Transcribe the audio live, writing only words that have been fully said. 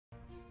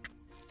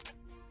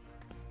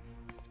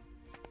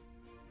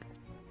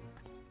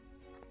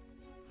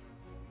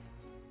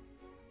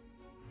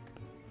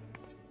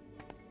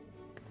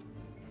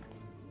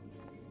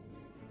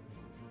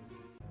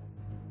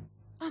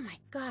my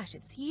gosh,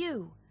 it's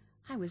you!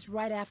 I was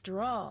right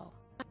after all.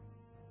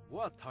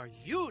 What are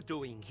you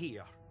doing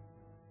here?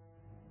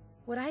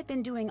 What I've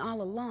been doing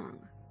all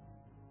along.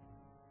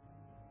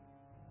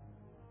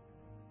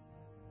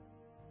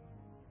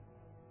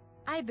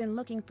 I've been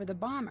looking for the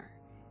bomber.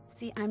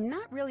 See, I'm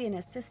not really an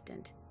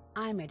assistant.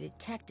 I'm a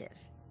detective.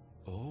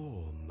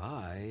 Oh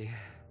my.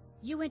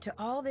 You went to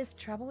all this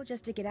trouble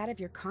just to get out of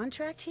your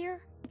contract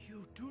here?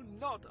 You do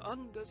not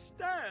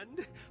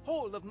understand.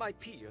 All of my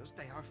peers,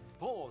 they are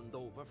fawned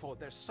over for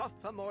their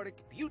sophomoric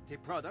beauty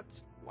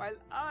products, while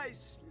I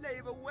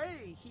slave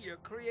away here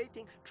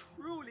creating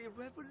truly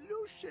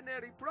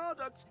revolutionary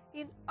products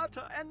in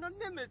utter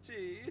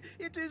anonymity.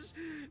 It is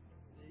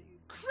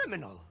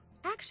criminal.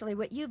 Actually,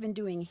 what you've been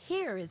doing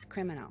here is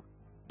criminal.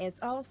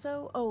 It's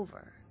also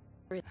over.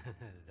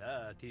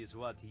 That is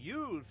what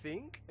you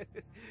think.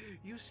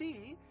 You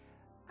see,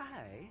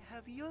 I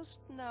have just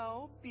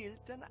now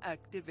built and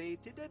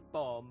activated a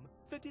bomb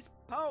that is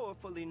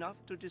powerful enough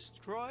to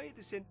destroy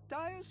this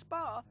entire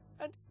spa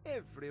and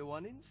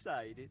everyone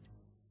inside it.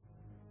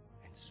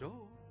 And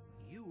so,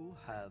 you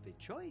have a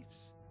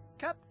choice.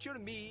 Capture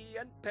me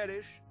and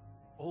perish,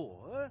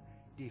 or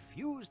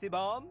defuse the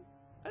bomb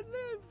and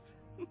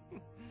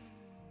live.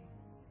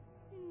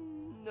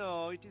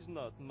 No, it is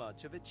not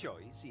much of a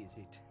choice, is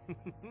it?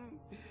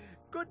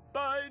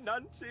 Goodbye,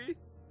 Nancy.